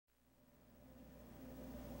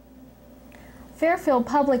Fairfield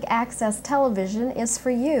Public Access Television is for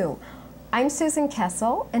you. I'm Susan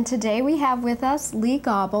Kessel, and today we have with us Lee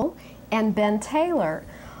Gobble and Ben Taylor.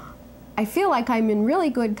 I feel like I'm in really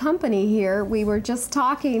good company here. We were just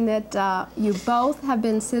talking that you both have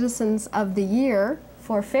been Citizens of the Year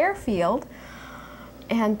for Fairfield,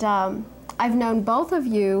 and I've known both of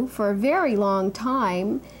you for a very long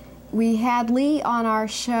time. We had Lee on our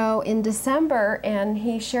show in December, and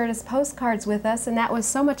he shared his postcards with us, and that was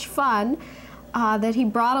so much fun that he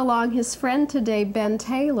brought along his friend today, Ben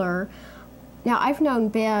Taylor. Now, I've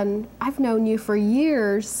known you for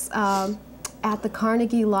years at the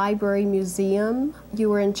Carnegie Library Museum. You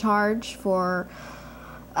were in charge for,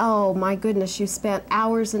 oh my goodness, you spent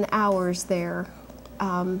hours and hours there.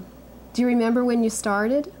 Do you remember when you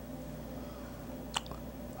started?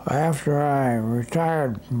 After I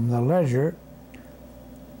retired from the Ledger,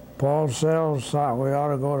 Paul Sells thought we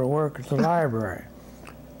ought to go to work at the library.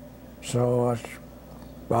 So it's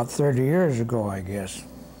about 30 years ago, I guess.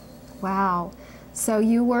 Wow. So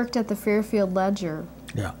you worked at the Fairfield Ledger.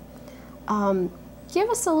 Yeah. Give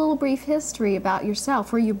us a little brief history about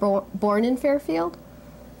yourself. Were you born in Fairfield?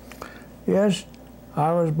 Yes,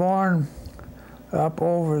 I was born up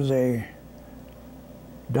over the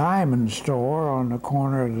diamond store on the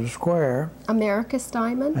corner of the square. America's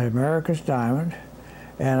Diamond? America's Diamond.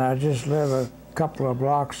 And I just live a couple of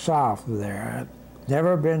blocks south of there.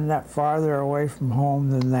 Never been that farther away from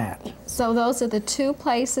home than that. So those are the two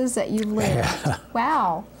places that you lived. Yeah.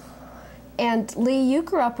 Wow. And Lee, you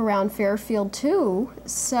grew up around Fairfield too.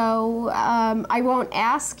 So I won't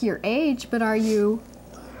ask your age, but were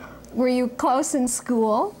you close in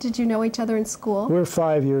school? Did you know each other in school? We're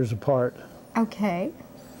 5 years apart. Okay.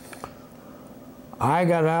 I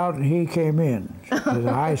got out and he came in to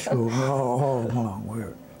the high school all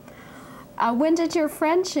along. When did your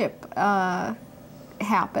friendship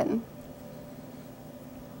happen?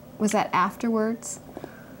 Was that afterwards?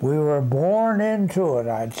 We were born into it,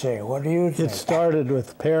 I'd say. What do you think? It started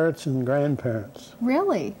with parents and grandparents.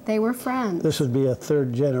 Really? They were friends? This would be a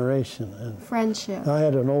third generation. And friendship. I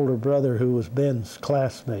had an older brother who was Ben's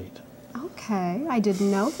classmate. Okay, I didn't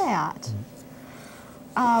know that.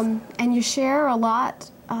 And you share a lot,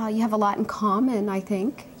 you have a lot in common, I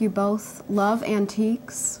think. You both love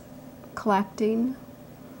antiques, collecting.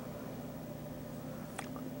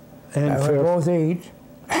 And we both eat.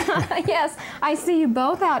 Yes, I see you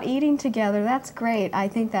both out eating together. That's great. I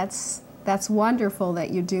think that's wonderful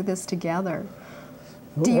that you do this together.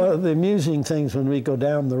 One of the amusing things when we go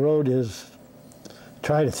down the road is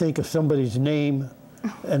try to think of somebody's name,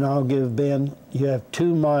 and I'll give Ben, you have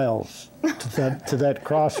 2 miles to that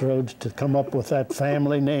crossroads to come up with that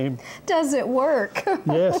family name. Does it work?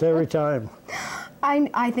 Yes, every time.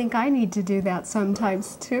 I think I need to do that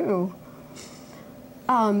sometimes too.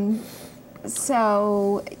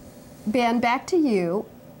 So, Ben, back to you.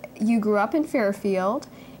 You grew up in Fairfield,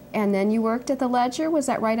 and then you worked at the Ledger. Was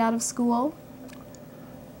that right out of school?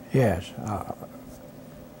 Yes, out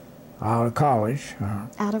of college.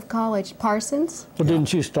 Out of college. Parsons? Well,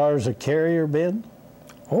 didn't you start as a carrier, Ben?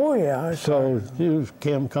 Oh, yeah. So you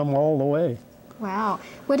can come all the way. Wow.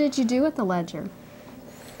 What did you do at the Ledger?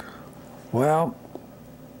 Well,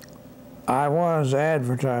 I was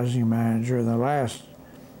advertising manager, the last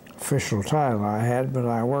official title I had, but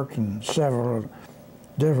I worked in several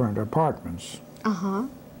different departments. Uh-huh.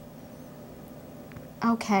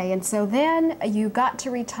 Okay, and so then you got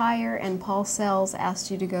to retire, and Paul Sells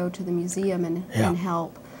asked you to go to the museum and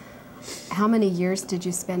help. How many years did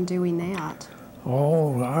you spend doing that?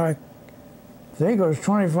 Oh, I think it was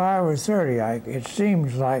 25 or 30. It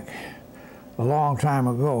seems like a long time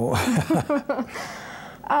ago.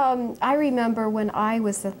 I remember when I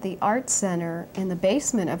was at the Art Center in the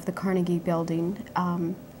basement of the Carnegie Building,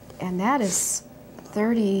 and that is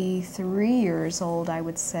 33 years old, I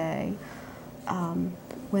would say,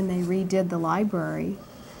 when they redid the library,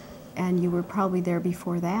 and you were probably there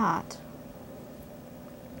before that.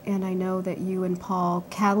 And I know that you and Paul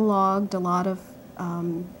cataloged a lot of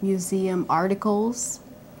museum articles,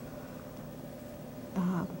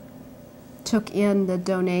 took in the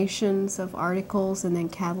donations of articles and then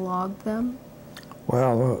cataloged them?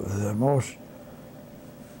 Well, the most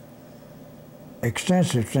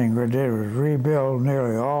extensive thing we did was rebuild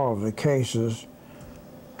nearly all of the cases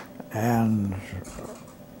and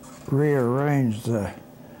rearrange the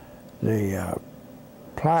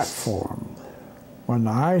platform. When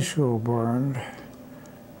the high school burned,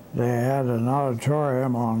 they had an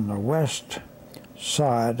auditorium on the west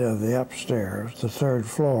side of the upstairs, the 3rd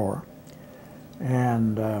floor,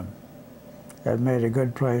 and it made a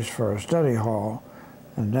good place for a study hall.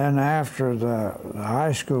 And then after the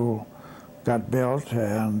high school got built,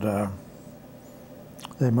 and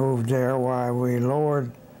they moved there while we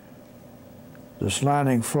lowered the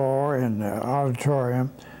slanting floor in the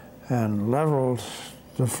auditorium and leveled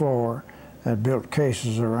the floor and built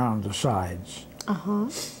cases around the sides. Uh-huh.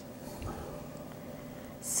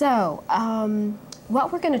 So,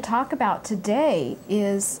 what we're going to talk about today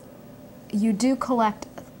is you do collect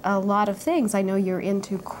a lot of things. I know you're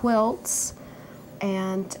into quilts,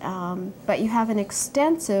 and but you have an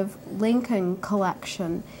extensive Lincoln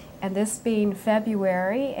collection. And this being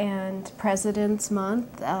February and President's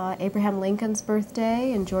Month, Abraham Lincoln's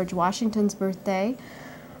birthday and George Washington's birthday,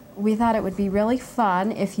 we thought it would be really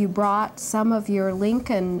fun if you brought some of your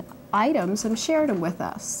Lincoln items and shared them with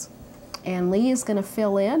us. And Lee is going to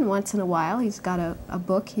fill in once in a while. He's got a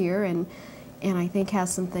book here, and I think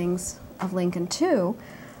has some things of Lincoln too.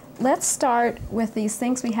 Let's start with these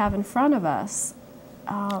things we have in front of us.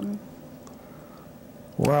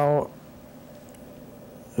 Well,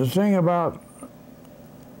 the thing about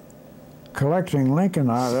collecting Lincoln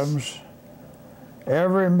items,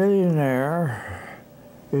 every millionaire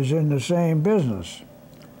is in the same business.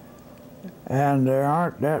 And there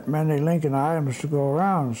aren't that many Lincoln items to go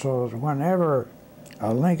around, so whenever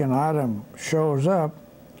a Lincoln item shows up,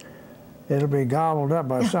 it'll be gobbled up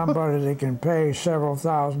by somebody that can pay several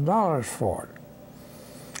 $1,000s for it.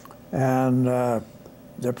 And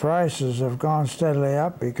the prices have gone steadily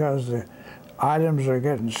up because the items are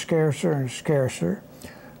getting scarcer and scarcer,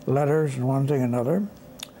 letters and one thing and another.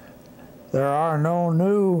 There are no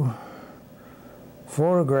new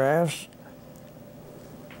photographs.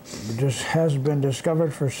 It just hasn't been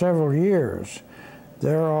discovered for several years.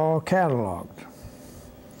 They're all cataloged.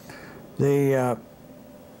 The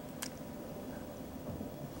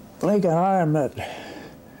Lincoln item that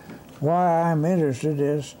why I'm interested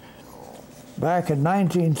is back in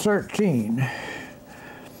 1913,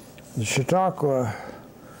 the Chautauqua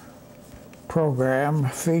program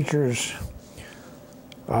features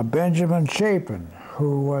Benjamin Chapin,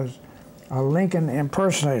 who was a Lincoln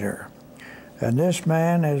impersonator. And this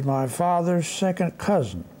man is my father's second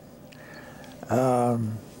cousin.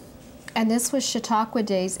 And this was Chautauqua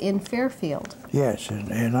Days in Fairfield. Yes, in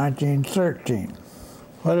 1913.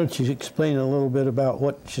 Why don't you explain a little bit about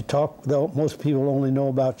what Chautauqua, though most people only know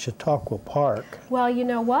about Chautauqua Park. Well, you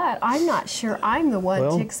know what? I'm not sure I'm the one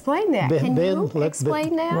to explain that. Can you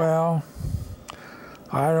explain that? Well,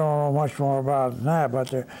 I don't know much more about it than that,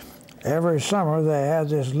 but every summer they had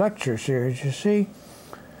this lecture series. You see,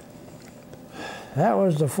 that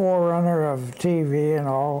was the forerunner of TV and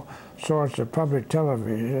all sorts of public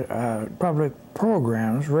television, public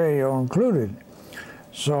programs, radio included.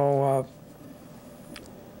 So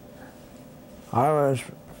I was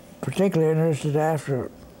particularly interested after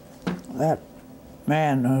that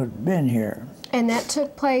man who'd been here. And that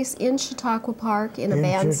took place in Chautauqua Park in a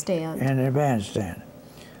bandstand. In a bandstand.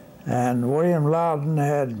 And William Loudon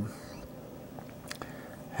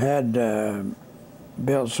had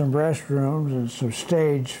built some restrooms and some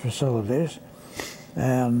stage facilities,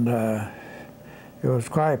 and it was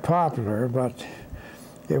quite popular, but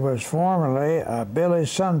it was formerly a Billy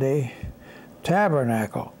Sunday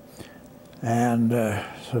tabernacle. And the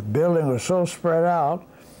building was so spread out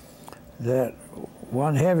that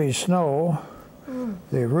one heavy snow,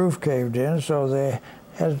 the roof caved in, so they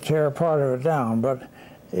had to tear part of it down. But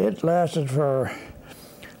it lasted for,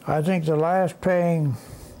 I think the last paying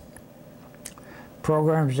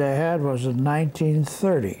programs they had was in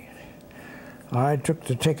 1930. I took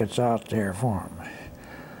the tickets out there for them.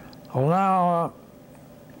 Well, now,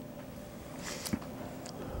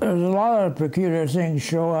 there's a lot of peculiar things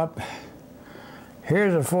show up.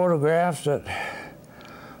 Here's a photograph that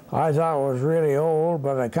I thought was really old,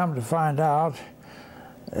 but I come to find out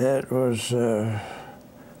it was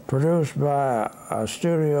produced by a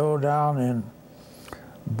studio down in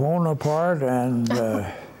Bonaparte and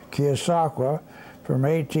Keosauqua from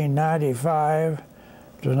 1895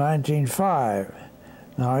 to 1905.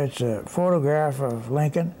 Now, it's a photograph of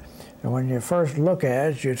Lincoln, and when you first look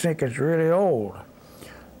at it, you think it's really old.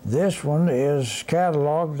 This one is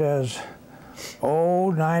cataloged as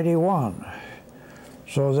 091.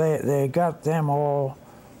 So they got them all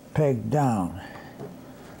pegged down.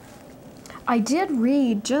 I did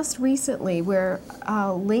read just recently where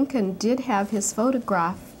Lincoln did have his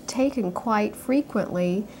photograph taken quite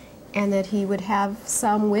frequently, and that he would have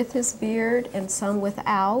some with his beard and some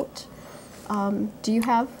without. Do you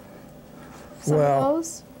have some of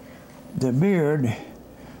those? The beard,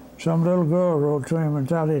 some little girl wrote to him and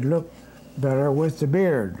thought he'd look better with the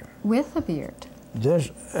beard. With the beard.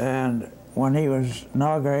 This, and when he was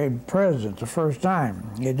inaugurated president the first time,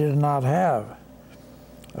 he did not have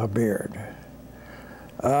a beard.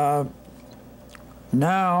 Now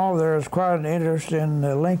there's quite an interest in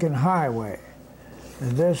the Lincoln Highway.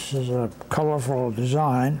 And this is a colorful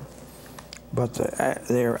design, but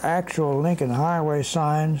their actual Lincoln Highway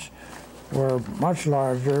signs were much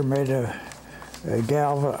larger, made of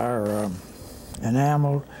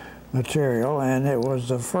enamel material, and it was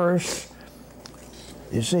the first.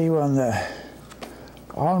 You see, when the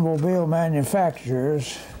automobile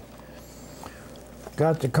manufacturers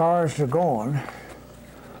got the cars to going,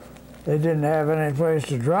 they didn't have any place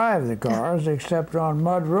to drive the cars except on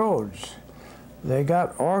mud roads. They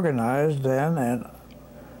got organized then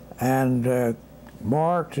and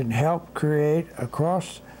marked and helped create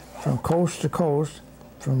across from coast to coast,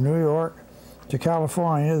 from New York to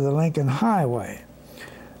California, the Lincoln Highway.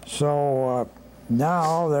 So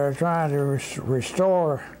now they're trying to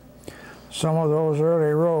restore some of those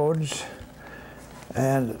early roads,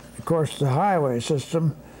 and of course the highway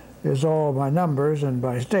system is all by numbers and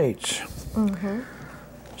by states. Mm-hmm.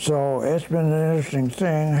 So it's been an interesting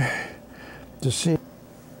thing to see.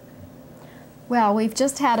 Well, we've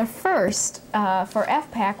just had a first for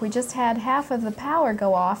FPAC. We just had half of the power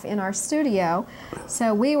go off in our studio,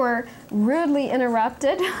 so we were rudely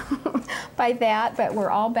interrupted by that, but we're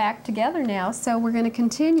all back together now, so we're going to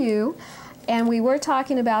continue. And we were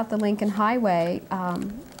talking about the Lincoln Highway,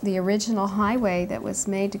 the original highway that was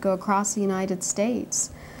made to go across the United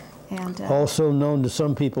States. And also known to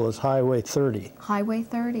some people as Highway 30. Highway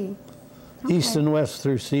 30. Okay. East and west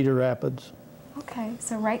through Cedar Rapids. Okay,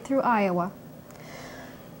 so right through Iowa.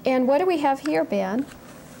 And what do we have here, Ben?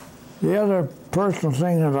 The other personal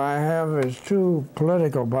thing that I have is two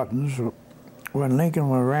political buttons when Lincoln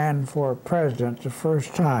ran for president the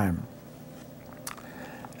first time.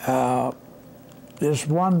 This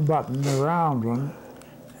one button, the round one,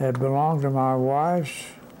 had belonged to my wife's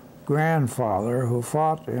grandfather, who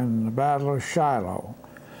fought in the Battle of Shiloh,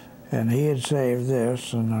 and he had saved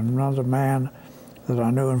this, and another man that I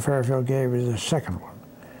knew in Fairfield gave me the second one.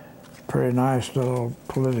 Pretty nice little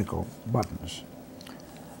political buttons.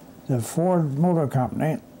 The Ford Motor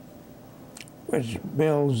Company, which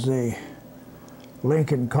builds the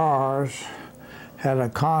Lincoln cars, had a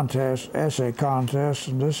contest, essay contest,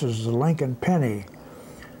 and this is the Lincoln penny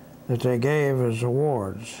that they gave as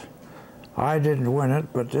awards. I didn't win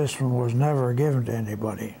it, but this one was never given to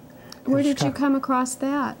anybody. Where did you come across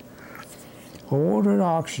that? Oh, at an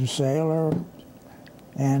auction sale or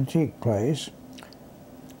antique place.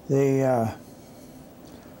 The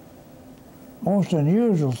most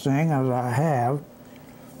unusual thing that I have,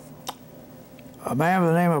 a man by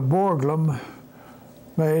the name of Borglum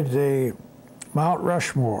made the Mount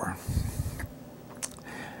Rushmore.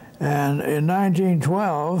 And in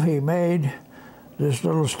 1912, he made this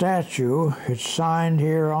little statue. It's signed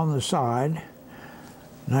here on the side,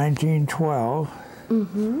 1912.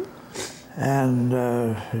 Mm-hmm. And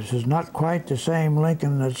this is not quite the same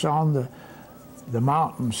Lincoln that's on the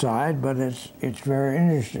mountainside, but it's very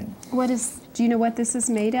interesting. Do you know what this is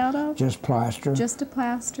made out of? Just plaster. Just a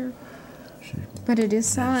plaster. But it is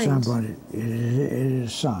signed. It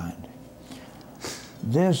is signed.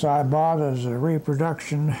 This I bought as a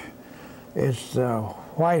reproduction. It's the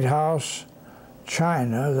White House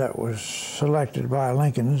china that was selected by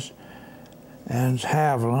Lincoln's and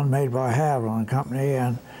Haviland, made by Haviland Company,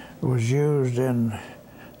 and was used in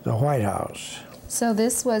the White House. So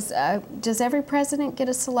this was, does every president get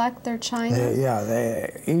to select their china?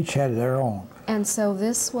 They each had their own. And so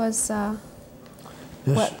this was,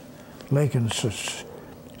 what? Lincoln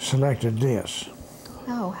selected this.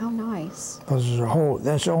 Oh, how nice. Because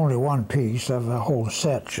that's only one piece of the whole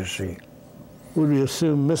set, you see. Would we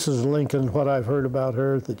assume Mrs. Lincoln, what I've heard about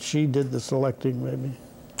her, that she did the selecting, maybe?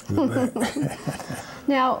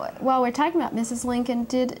 Now, while we're talking about Mrs. Lincoln,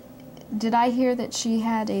 did I hear that she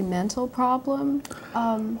had a mental problem?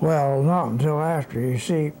 Well, not until after. You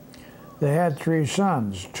see, they had 3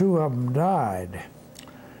 sons. 2 of them died.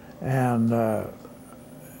 And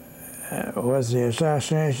with the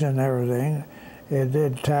assassination and everything, it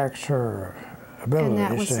did tax her abilities and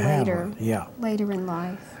that was to later, handle it. Yeah. Later in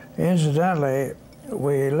life. Incidentally,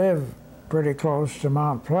 we live pretty close to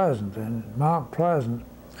Mount Pleasant, and Mount Pleasant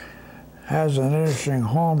has an interesting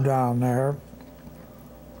home down there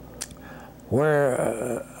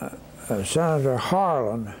where Senator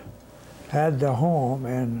Harlan had the home,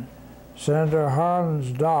 and Senator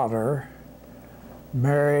Harlan's daughter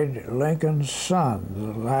married Lincoln's son,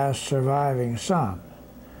 the last surviving son.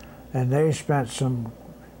 And they spent some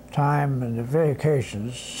time in the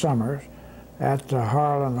vacations, summers, at the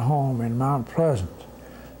Harlan home in Mount Pleasant.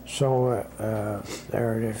 So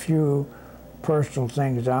there are a few personal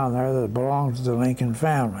things down there that belong to the Lincoln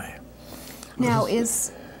family. Now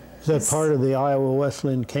Is that part of the Iowa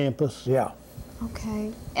Wesleyan campus? Yeah.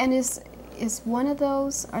 Okay. And is one of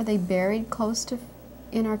those, are they buried close to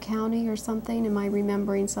in our county or something? Am I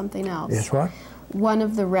remembering something else? It's what? One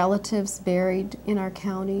of the relatives buried in our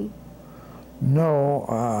county? No,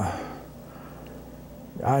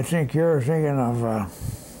 I think you're thinking of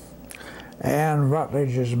Ann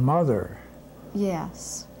Rutledge's mother.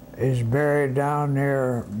 Yes. Is buried down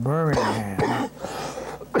near Birmingham,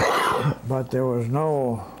 but there was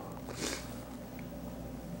no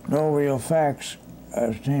real facts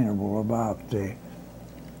attainable about the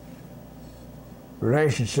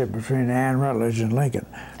relationship between Ann Rutledge and Lincoln.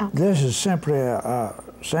 Okay. This is simply a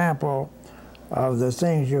sample of the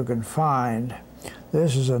things you can find.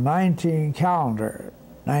 This is a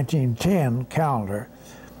 1910 calendar,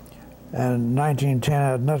 and 1910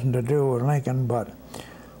 had nothing to do with Lincoln, but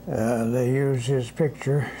they used his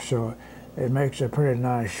picture, so it makes a pretty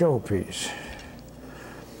nice showpiece.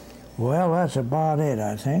 Well, that's about it,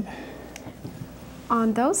 I think.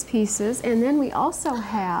 On those pieces, and then we also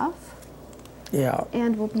have, Yeah.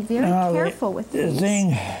 and we'll be very careful with these.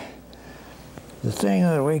 The thing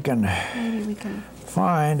that we can Maybe we can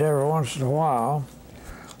find every once in a while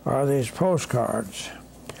are these postcards.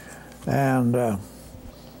 And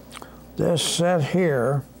this set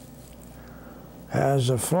here has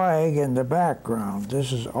a flag in the background.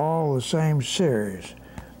 This is all the same series.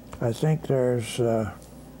 I think there's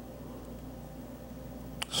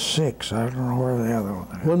 6. I don't know where the other one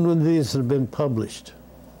is. When would these have been published?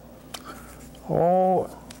 Oh,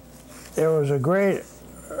 there was a great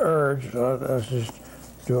urge, let's just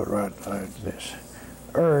do it right like this,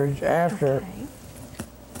 urge after okay.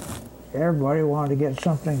 everybody wanted to get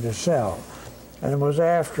something to sell. And it was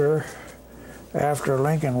after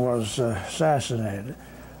Lincoln was assassinated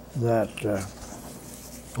that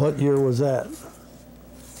What year was that?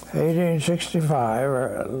 1865,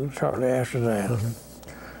 or shortly after that.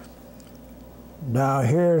 Now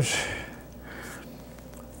here's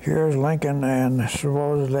Lincoln and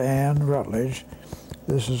supposedly Ann Rutledge.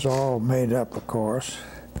 This is all made up, of course.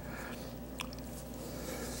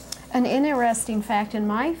 An interesting fact in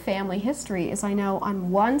my family history is I know on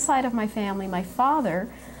one side of my family, my father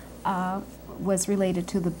was related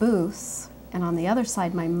to the Booths, and on the other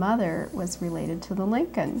side, my mother was related to the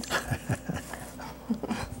Lincolns.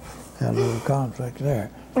 Had a little conflict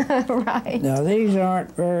there. Right. Now these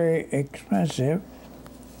aren't very expensive,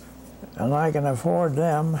 and I can afford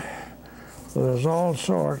them. There's all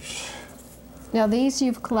sorts. Now these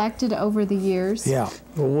you've collected over the years? Yeah.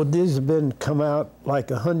 Well, would these have been come out like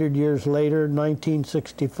 100 years later,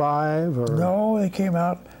 1965, or? No, they came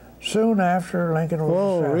out soon after Lincoln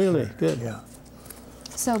was assassinated. Really? Good. Yeah.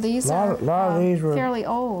 So these lot of these were fairly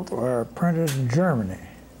old. Were printed in Germany,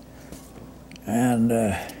 and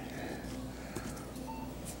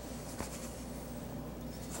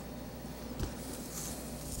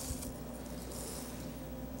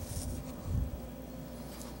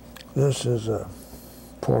this is a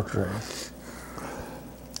portrait.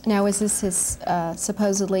 Now is this his,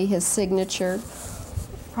 supposedly his signature,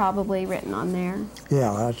 probably written on there?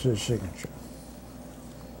 Yeah, that's his signature.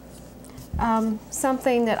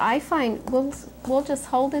 Something that I find, we'll just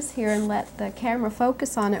hold this here and let the camera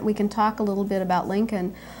focus on it. We can talk a little bit about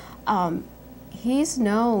Lincoln. He's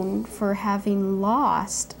known for having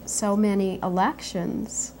lost so many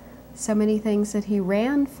elections, so many things that he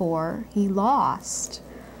ran for, he lost.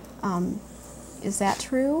 Is that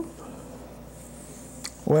true?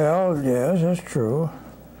 Well, yes, that's true.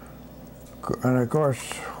 And of course,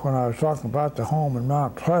 when I was talking about the home in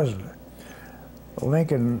Mount Pleasant,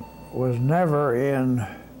 Lincoln was never in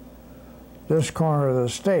this corner of the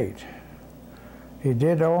state. He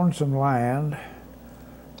did own some land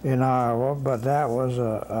in Iowa, but that was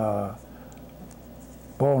a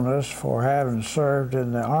bonus for having served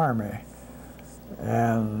in the Army.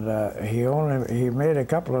 And he made a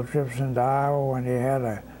couple of trips into Iowa when he had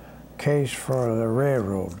a case for the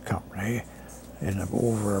railroad company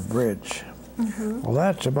over a bridge. Mm-hmm. Well,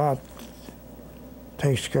 that's about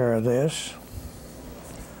takes care of this.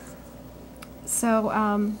 So,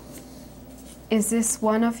 is this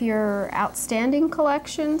one of your outstanding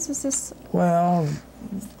collections? Is this? Well,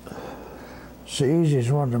 it's the easiest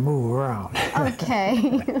one to move around.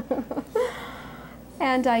 Okay.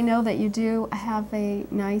 And I know that you do have a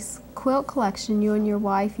nice quilt collection. You and your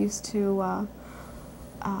wife used to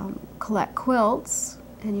collect quilts,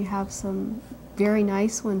 and you have some very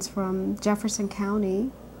nice ones from Jefferson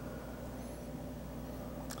County.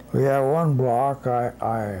 We have one block.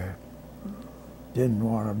 I didn't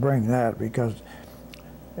want to bring that because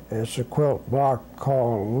it's a quilt block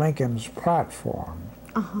called Lincoln's Platform.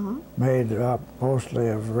 made up mostly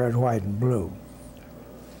of red, white, and blue.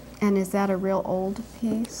 And is that a real old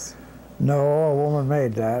piece? No, a woman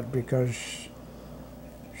made that because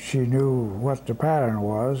she knew what the pattern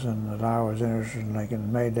was and that I was interested in it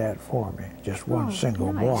and made that for me, just one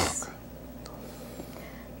single nice. block.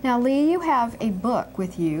 Now, Lee, you have a book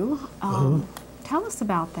with you. Tell us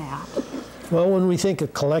about that. Well, when we think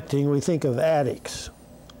of collecting, we think of attics.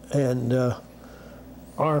 And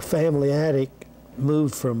our family attic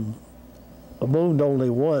moved only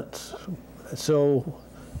once. So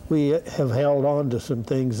we have held on to some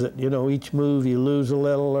things that, you know, each move you lose a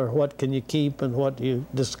little, or what can you keep and what do you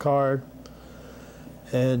discard.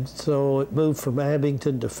 And so it moved from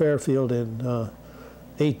Abington to Fairfield in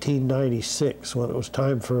 1896, when it was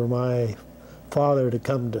time for my father to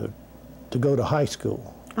come to go to high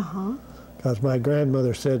school. Because my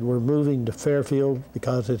grandmother said, we're moving to Fairfield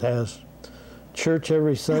because it has church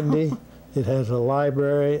every Sunday, it has a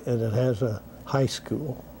library, and it has a high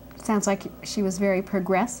school. Sounds like she was very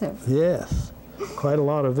progressive. Yes, quite a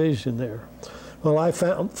lot of vision there. Well, I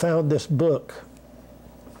found this book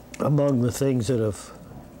among the things that have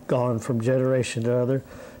gone from generation to other,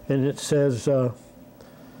 and it says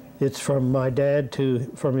it's from my dad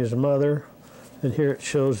from his mother, and here it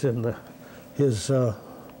shows in his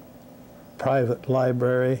private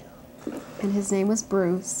library. And his name was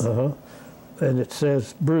Bruce. And it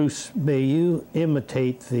says, Bruce, may you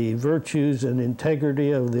imitate the virtues and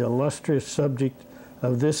integrity of the illustrious subject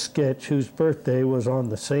of this sketch, whose birthday was on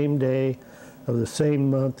the same day of the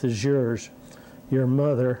same month as yours, your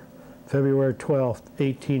mother, February 12th,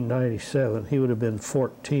 1897. He would have been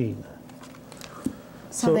 14.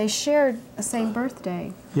 So they shared the same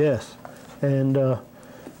birthday. Yes. And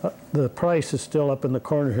the price is still up in the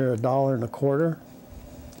corner here, $1.25.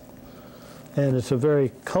 And it's a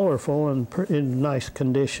very colorful and in nice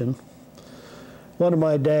condition. One of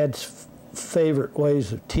my dad's favorite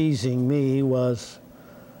ways of teasing me was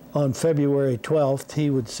on February 12th, he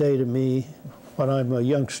would say to me, when I'm a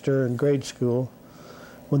youngster in grade school,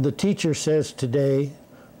 when the teacher says today,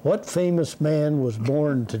 what famous man was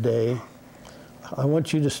born today, I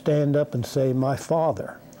want you to stand up and say, my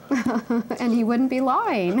father. And he wouldn't be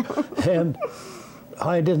lying. And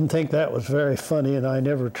I didn't think that was very funny, and I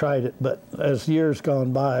never tried it, but as years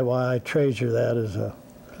gone by, why I treasure that as a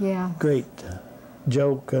great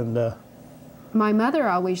joke. And my mother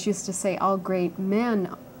always used to say all great men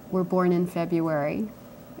were born in February.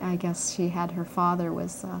 I guess she had her father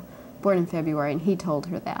was born in February, and he told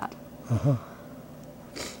her that.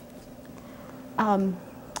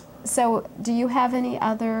 So do you have any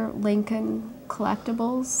other Lincoln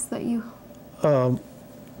collectibles that you...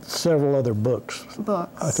 Several other books.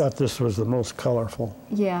 Books. I thought this was the most colorful.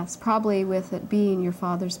 Yes, probably with it being your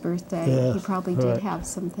father's birthday, yes, he probably did have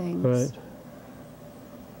some things. Right.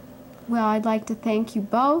 Well, I'd like to thank you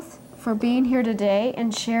both for being here today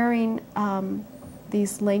and sharing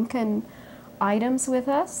these Lincoln items with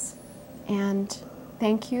us. And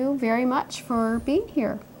thank you very much for being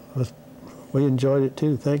here. We enjoyed it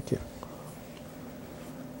too. Thank you.